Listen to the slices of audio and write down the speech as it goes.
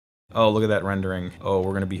Oh, look at that rendering. Oh,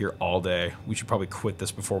 we're gonna be here all day. We should probably quit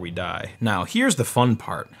this before we die. Now, here's the fun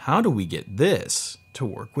part. How do we get this to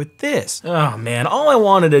work with this? Oh man, all I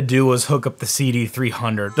wanted to do was hook up the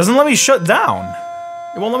CD-300. Doesn't let me shut down.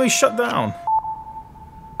 It won't let me shut down.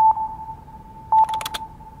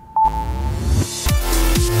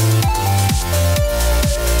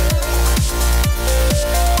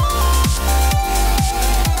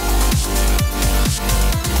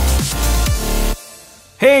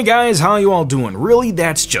 Hey guys, how you all doing? Really,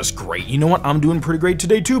 that's just great. You know what? I'm doing pretty great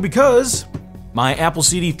today too because my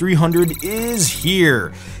AppleCD 300 is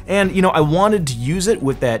here. And you know, I wanted to use it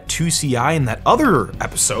with that 2CI in that other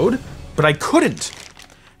episode, but I couldn't.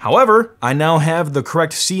 However, I now have the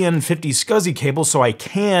correct CN50 SCSI cable, so I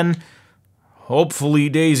can hopefully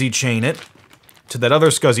daisy chain it to that other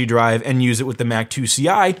SCSI drive and use it with the Mac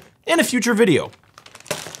 2CI in a future video.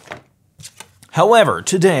 However,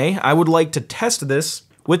 today I would like to test this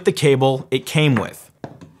with the cable it came with.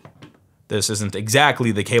 This isn't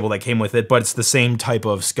exactly the cable that came with it, but it's the same type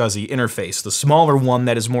of SCSI interface, the smaller one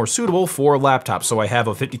that is more suitable for laptops. So I have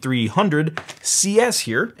a 5300 CS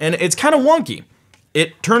here, and it's kind of wonky.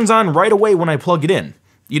 It turns on right away when I plug it in.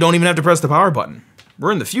 You don't even have to press the power button.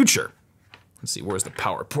 We're in the future. Let's see, where's the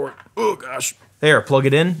power port? Oh gosh. There, plug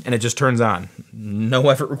it in, and it just turns on. No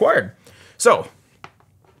effort required. So,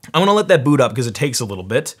 I'm gonna let that boot up because it takes a little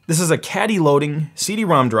bit. This is a caddy loading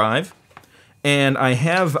CD-ROM drive, and I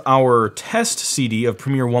have our test CD of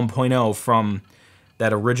Premiere 1.0 from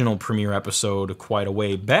that original Premiere episode quite a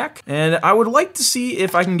way back. And I would like to see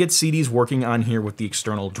if I can get CDs working on here with the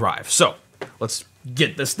external drive. So, let's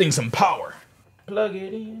get this thing some power. Plug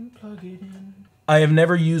it in, plug it in. I have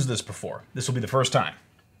never used this before. This will be the first time.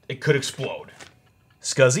 It could explode.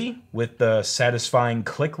 SCSI with the satisfying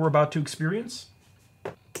click we're about to experience.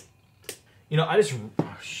 You know,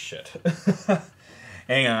 oh shit.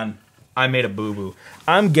 Hang on, I made a boo-boo.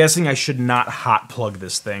 I'm guessing I should not hot plug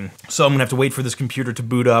this thing. So I'm gonna have to wait for this computer to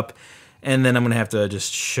boot up, and then I'm gonna have to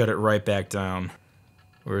just shut it right back down.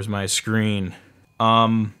 Where's my screen?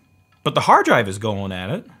 But the hard drive is going at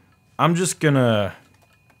it. I'm just gonna,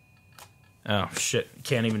 oh shit,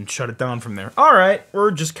 can't even shut it down from there. All right,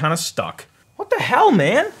 we're just kind of stuck. What the hell,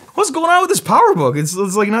 man? What's going on with this PowerBook? It's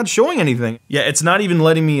like not showing anything. Yeah, it's not even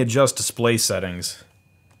letting me adjust display settings.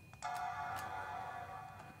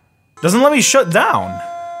 Doesn't let me shut down.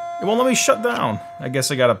 It won't let me shut down. I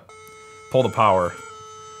guess I gotta pull the power.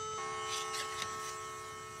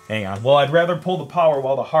 Hang on. Well, I'd rather pull the power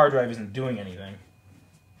while the hard drive isn't doing anything.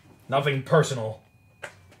 Nothing personal.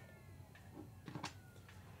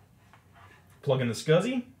 Plug in the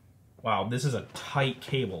SCSI. Wow, this is a tight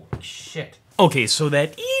cable. Shit. Okay, so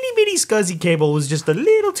that itty-bitty SCSI cable was just a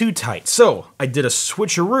little too tight. So, I did a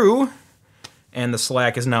switcheroo, and the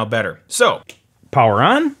slack is now better. So, power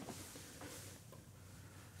on.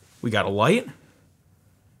 We got a light.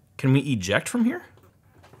 Can we eject from here?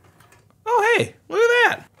 Oh, hey, look at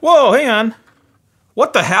that. Whoa, hang on.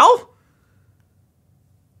 What the hell?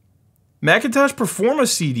 Macintosh Performa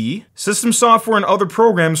CD, system software and other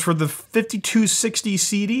programs for the 5260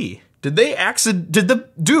 CD. Did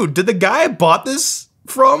the guy I bought this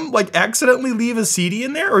from, like, accidentally leave a CD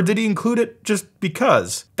in there, or did he include it just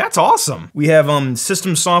because? That's awesome. We have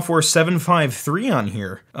system software 753 on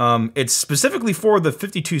here. It's specifically for the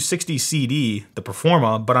 5260 CD, the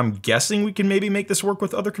Performa, but I'm guessing we can maybe make this work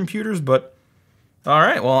with other computers, but all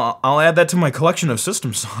right, well, I'll add that to my collection of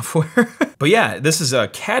system software. But yeah, this is a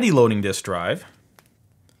caddy loading disk drive.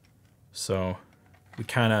 So we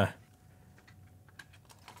kind of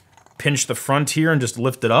pinch the front here and just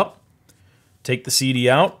lift it up. Take the CD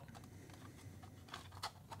out.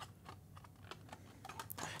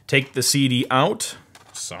 Take the CD out.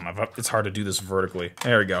 Son of a, it's hard to do this vertically.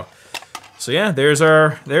 There we go. So yeah, there's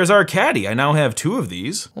our caddy. I now have 2 of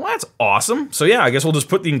these. Well, that's awesome. So yeah, I guess we'll just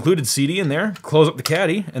put the included CD in there, close up the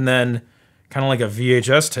caddy, and then kind of like a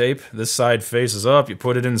VHS tape, this side faces up, you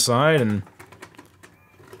put it inside, and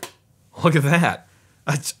look at that.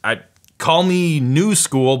 I call me new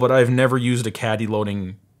school, but I've never used a caddy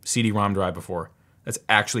loading CD-ROM drive before. That's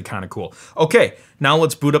actually kind of cool. Okay, now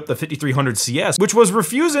let's boot up the 5300 CS, which was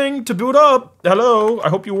refusing to boot up. Hello, I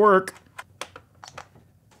hope you work.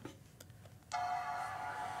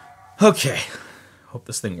 Okay, hope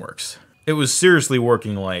this thing works. It was seriously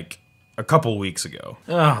working like a couple weeks ago.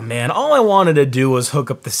 Oh man, all I wanted to do was hook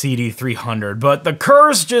up the CD-300, but the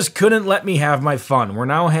curse just couldn't let me have my fun. We're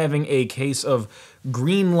now having a case of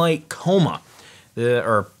green light coma,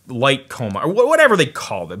 or light coma, or whatever they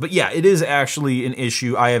called it. But yeah, it is actually an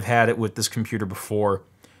issue. I have had it with this computer before,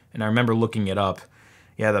 and I remember looking it up.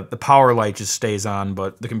 Yeah, the power light just stays on,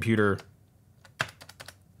 but the computer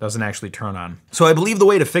Doesn't actually turn on. So I believe the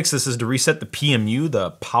way to fix this is to reset the PMU, the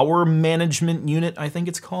power management unit, I think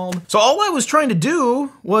it's called. So all I was trying to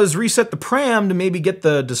do was reset the pram to maybe get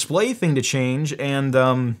the display thing to change,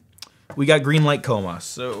 and we got green light coma.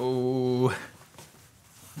 So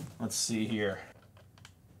let's see here.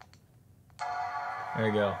 There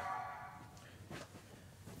you go.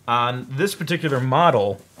 On this particular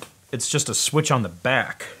model, it's just a switch on the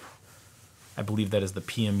back. I believe that is the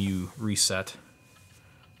PMU reset.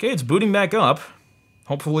 Okay, it's booting back up.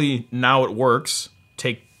 Hopefully now it works.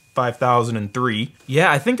 Take 5003.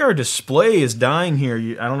 Yeah, I think our display is dying here.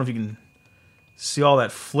 I don't know if you can see all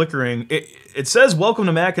that flickering. It says welcome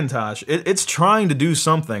to Macintosh. It's trying to do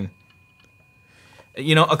something.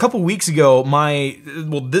 You know, a couple weeks ago,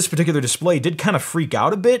 this particular display did kind of freak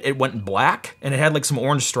out a bit. It went black, and it had like some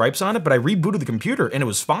orange stripes on it, but I rebooted the computer, and it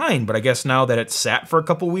was fine. But I guess now that it's sat for a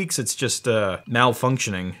couple weeks, it's just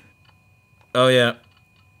malfunctioning. Oh, yeah.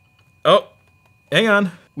 Oh, hang on.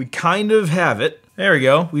 We kind of have it. There we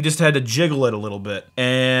go. We just had to jiggle it a little bit,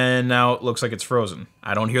 and now it looks like it's frozen.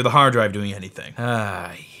 I don't hear the hard drive doing anything.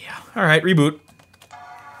 Yeah. All right, reboot.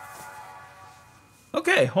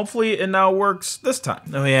 Okay, hopefully it now works this time.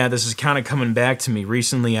 Oh yeah, this is kind of coming back to me.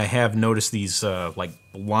 Recently I have noticed these like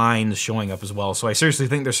lines showing up as well, so I seriously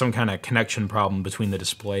think there's some kind of connection problem between the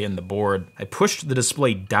display and the board. I pushed the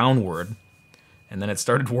display downward, and then it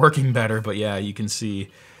started working better, but yeah, you can see,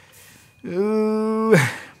 ooh,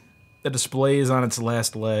 the display is on its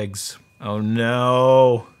last legs. Oh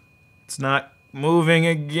no, it's not moving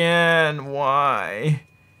again, why?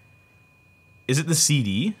 Is it the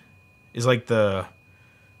CD? Is like the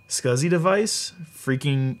SCSI device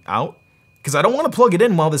freaking out? Because I don't want to plug it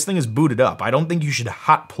in while this thing is booted up. I don't think you should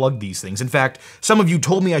hot plug these things. In fact, some of you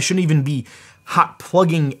told me I shouldn't even be hot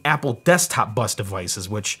plugging Apple desktop bus devices,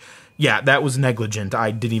 which, yeah, that was negligent.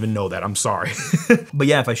 I didn't even know that, I'm sorry. But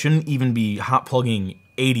yeah, if I shouldn't even be hot plugging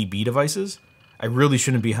ADB devices, I really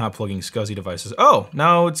shouldn't be hot plugging SCSI devices. Oh,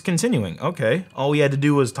 now it's continuing, okay. All we had to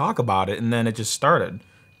do was talk about it and then it just started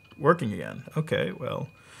working again. Okay, well,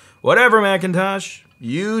 whatever, Macintosh.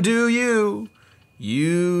 You do you.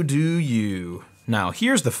 You do you. Now,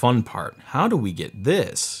 here's the fun part. How do we get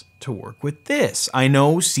this to work with this? I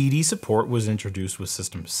know CD support was introduced with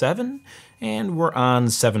System 7, and we're on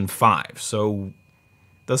 7.5, so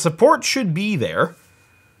the support should be there.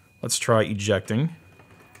 Let's try ejecting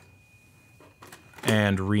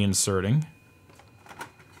and reinserting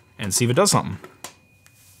and see if it does something.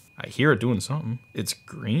 I hear it doing something. It's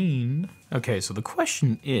green. Okay, so the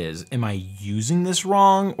question is, am I using this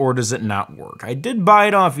wrong or does it not work? I did buy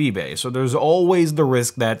it off eBay, so there's always the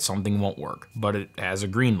risk that something won't work. But it has a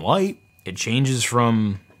green light. It changes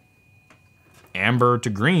from amber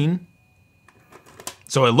to green.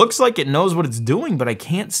 So it looks like it knows what it's doing, but I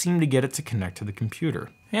can't seem to get it to connect to the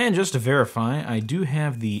computer. And just to verify, I do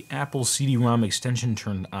have the Apple CD-ROM extension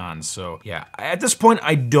turned on. So yeah, at this point,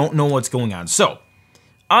 I don't know what's going on. So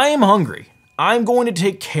I am hungry. I'm going to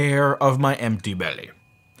take care of my empty belly.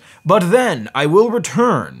 But then I will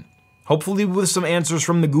return, hopefully with some answers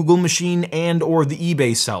from the Google machine and or the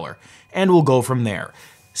eBay seller, and we'll go from there.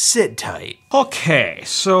 Sit tight. Okay,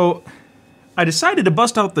 so I decided to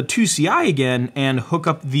bust out the 2CI again and hook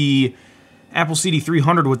up the AppleCD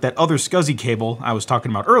 300 with that other SCSI cable I was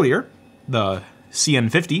talking about earlier, the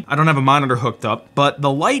CN50. I don't have a monitor hooked up, but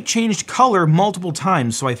the light changed color multiple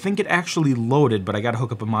times, so I think it actually loaded, but I gotta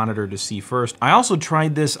hook up a monitor to see first. I also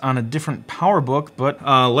tried this on a different PowerBook, but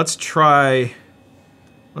let's try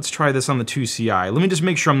this on the 2CI. Let me just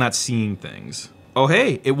make sure I'm not seeing things. Oh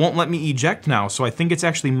hey, it won't let me eject now, so I think it's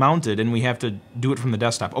actually mounted and we have to do it from the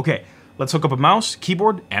desktop. Okay, let's hook up a mouse,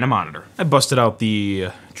 keyboard, and a monitor. I busted out the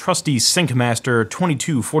trusty SyncMaster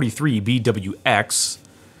 2243BWX.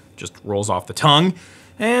 Just rolls off the tongue.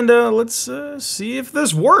 And let's see if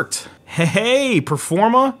this worked. Hey,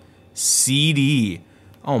 Performa CD.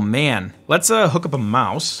 Oh man, let's hook up a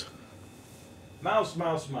mouse. Mouse.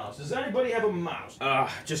 Does anybody have a mouse?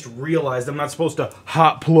 Just realized I'm not supposed to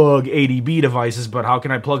hot plug ADB devices, but how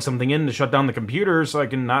can I plug something in to shut down the computer so I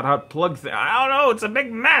can not hot plug I don't know, it's a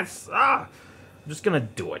big mess. I'm just gonna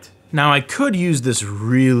do it. Now I could use this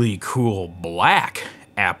really cool black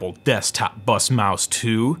Apple desktop bus mouse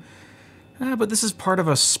too, but this is part of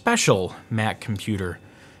a special Mac computer.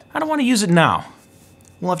 I don't want to use it now.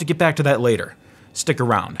 We'll have to get back to that later. Stick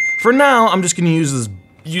around. For now, I'm just gonna use this,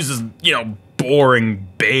 you know, boring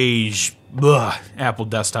beige Apple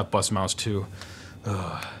desktop bus mouse too.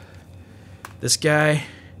 This guy,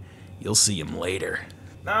 you'll see him later.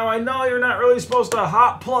 Now I know you're not really supposed to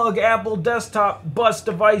hot plug Apple desktop bus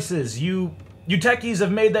devices. You techies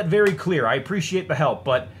have made that very clear. I appreciate the help,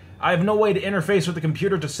 but I have no way to interface with the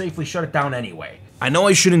computer to safely shut it down anyway. I know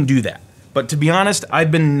I shouldn't do that, but to be honest,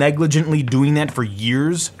 I've been negligently doing that for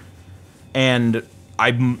years, and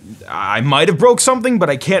I might have broke something, but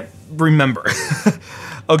I can't remember.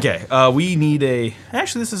 Okay, we need a...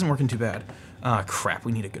 Actually, this isn't working too bad. Crap,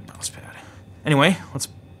 we need a good mouse pad. Anyway, let's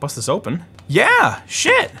bust this open. Yeah,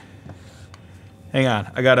 shit! Hang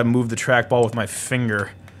on, I gotta move the trackball with my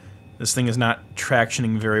finger. This thing is not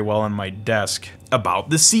tractioning very well on my desk. About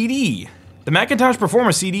the CD. The Macintosh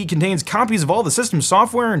Performance CD contains copies of all the system's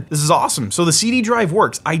software, and this is awesome. So the CD drive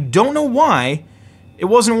works. I don't know why it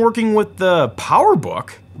wasn't working with the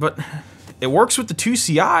PowerBook, but it works with the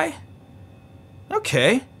 2CI.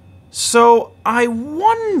 Okay, so I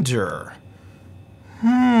wonder,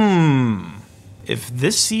 if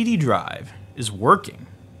this CD drive is working,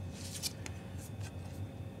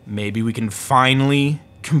 maybe we can finally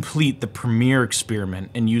complete the Premiere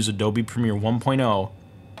experiment and use Adobe Premiere 1.0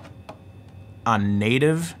 on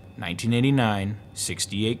native 1989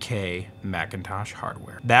 68K Macintosh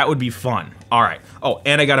hardware. That would be fun. All right. Oh,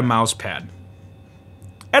 and I got a mouse pad.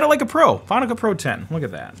 Edit like a pro. Final Cut Pro 10. Look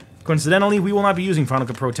at that. Coincidentally, we will not be using Final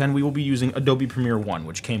Cut Pro 10. We will be using Adobe Premiere 1,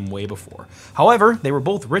 which came way before. However, they were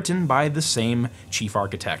both written by the same chief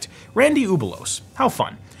architect, Randy Ubelos. How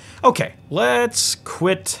fun. Okay, let's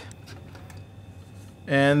quit.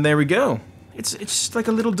 And there we go. It's just like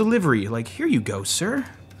a little delivery. Like, here you go, sir.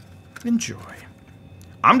 Enjoy.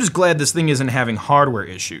 I'm just glad this thing isn't having hardware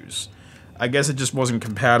issues. I guess it just wasn't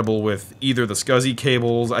compatible with either the SCSI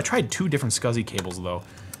cables. I tried 2 different SCSI cables, though.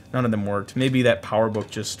 None of them worked. Maybe that PowerBook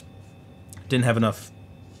just didn't have enough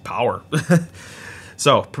power.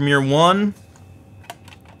 So, Premiere 1.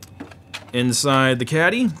 Inside the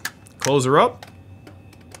caddy. Close her up.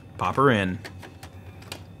 Pop her in.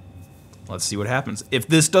 Let's see what happens. If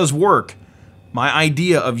this does work, my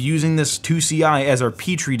idea of using this 2CI as our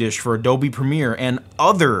petri dish for Adobe Premiere and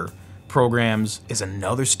other programs is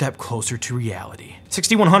another step closer to reality.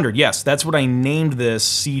 6100, yes, that's what I named this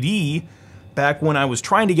CD back when I was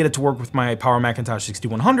trying to get it to work with my Power Macintosh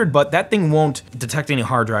 6100, but that thing won't detect any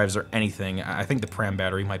hard drives or anything. I think the pram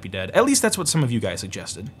battery might be dead. At least that's what some of you guys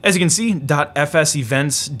suggested. As you can see, .fs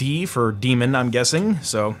events D for demon, I'm guessing,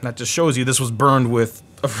 so that just shows you this was burned with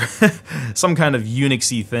some kind of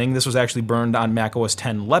Unixy thing. This was actually burned on macOS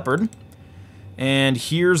 10 Leopard. And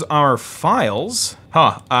here's our files.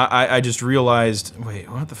 I just realized,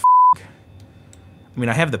 wait, what the f***? I mean,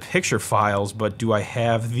 I have the picture files, but do I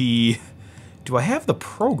have the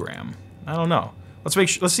program? I don't know. Let's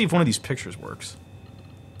see if one of these pictures works.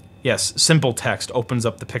 Yes, simple text opens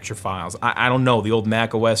up the picture files. I don't know, the old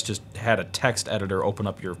macOS just had a text editor open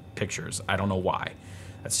up your pictures. I don't know why.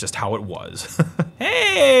 That's just how it was.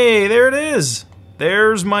 Hey, there it is.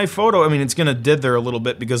 There's my photo. I mean, it's gonna dither a little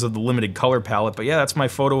bit because of the limited color palette, but yeah, that's my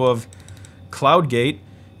photo of CloudGate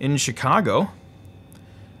in Chicago.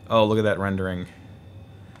 Oh, look at that rendering.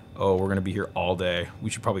 Oh, we're gonna be here all day.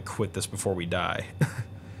 We should probably quit this before we die.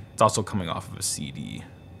 It's also coming off of a CD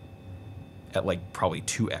at like probably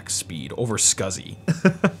 2x speed over SCSI.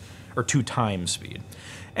 Or 2 times speed.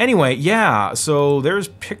 Anyway, yeah, so there's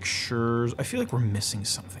pictures. I feel like we're missing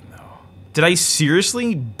something, though. Did I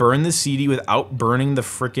seriously burn the CD without burning the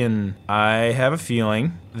frickin'... I have a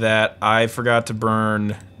feeling that I forgot to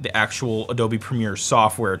burn the actual Adobe Premiere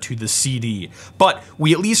software to the CD. But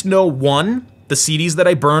we at least know, 1, the CDs that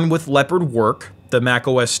I burn with Leopard work. The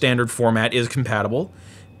macOS standard format is compatible.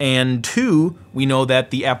 And 2, we know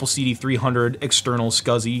that the AppleCD 300 external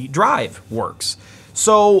SCSI drive works.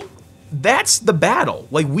 So... that's the battle.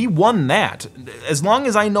 Like, we won that. As long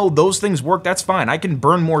as I know those things work, that's fine. I can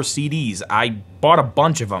burn more CDs. I bought a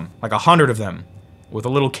bunch of them, like 100 of them, with a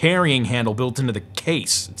little carrying handle built into the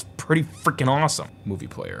case. It's pretty freaking awesome. Movie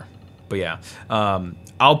player. But yeah,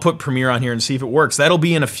 I'll put Premiere on here and see if it works. That'll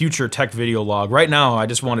be in a future tech video log. Right now, I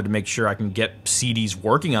just wanted to make sure I can get CDs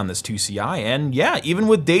working on this 2CI. And yeah, even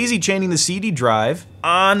with daisy chaining the CD drive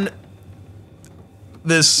on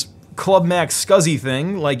this Club Max SCSI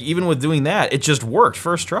thing, like even with doing that, it just worked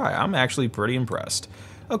first try. I'm actually pretty impressed.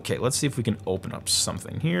 Okay, let's see if we can open up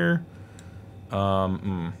something here.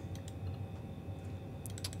 Let's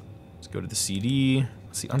go to the CD.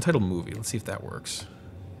 Let's see, Untitled Movie. Let's see if that works.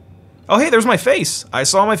 Oh, hey, there's my face. I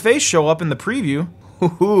saw my face show up in the preview.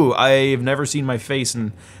 Woohoo, I've never seen my face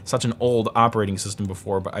in such an old operating system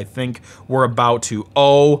before, but I think we're about to.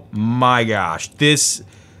 Oh my gosh, this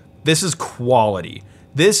is quality.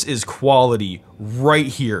 This is quality right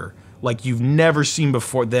here, like you've never seen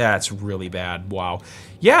before. That's really bad. Wow.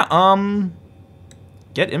 Yeah,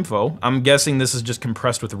 get info. I'm guessing this is just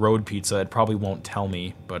compressed with road pizza. It probably won't tell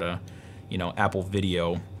me, but you know, Apple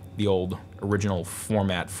Video, the old original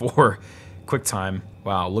format for QuickTime.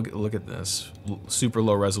 Wow, look at this. Super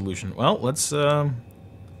low resolution. Well, let's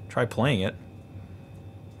try playing it.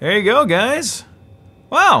 There you go, guys.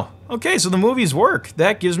 Wow, okay, so the movies work.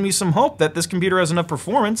 That gives me some hope that this computer has enough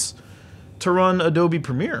performance to run Adobe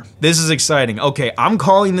Premiere. This is exciting. Okay, I'm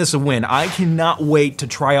calling this a win. I cannot wait to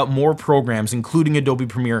try out more programs, including Adobe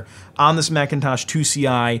Premiere, on this Macintosh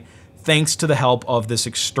 2CI, thanks to the help of this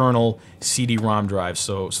external CD-ROM drive.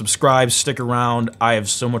 So subscribe, stick around. I have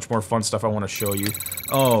so much more fun stuff I want to show you.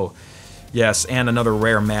 Oh, yes, and another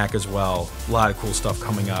rare Mac as well. A lot of cool stuff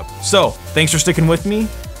coming up. So, thanks for sticking with me.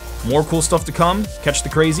 More cool stuff to come. Catch the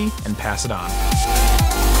Krazy and pass it on.